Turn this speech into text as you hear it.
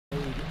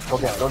Go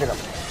get him, go get him.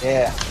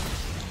 Yeah.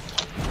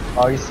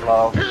 Oh, he's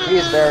slow.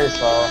 He's very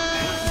slow.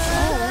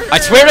 I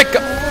swear to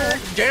God.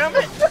 Damn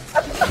it!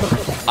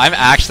 I'm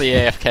actually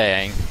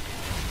AFKing.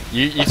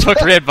 You took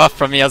red buff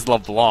from me as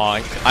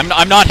LeBlanc. I'm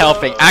not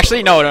helping.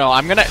 Actually, no.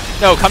 I'm gonna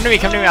come to me.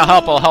 I'll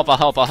help.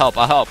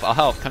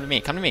 Come to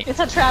me. It's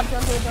a trap.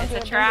 Don't do it. Don't do it.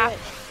 It's a trap.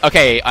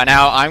 Okay,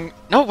 now I'm.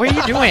 No, what are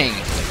you doing?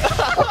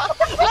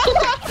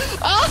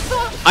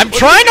 I'm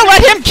trying to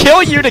let him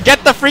kill you to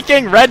get the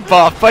freaking red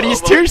buff, but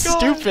he's too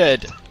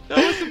stupid. That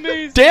was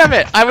amazing. Damn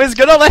it! I was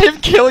gonna let him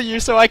kill you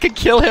so I could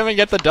kill him and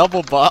get the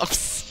double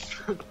buffs.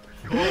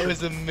 That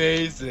was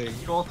amazing.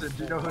 Colton,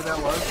 do you know who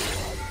that was?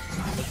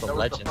 That's a That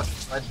legend. was the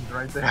fucking legend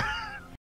right there.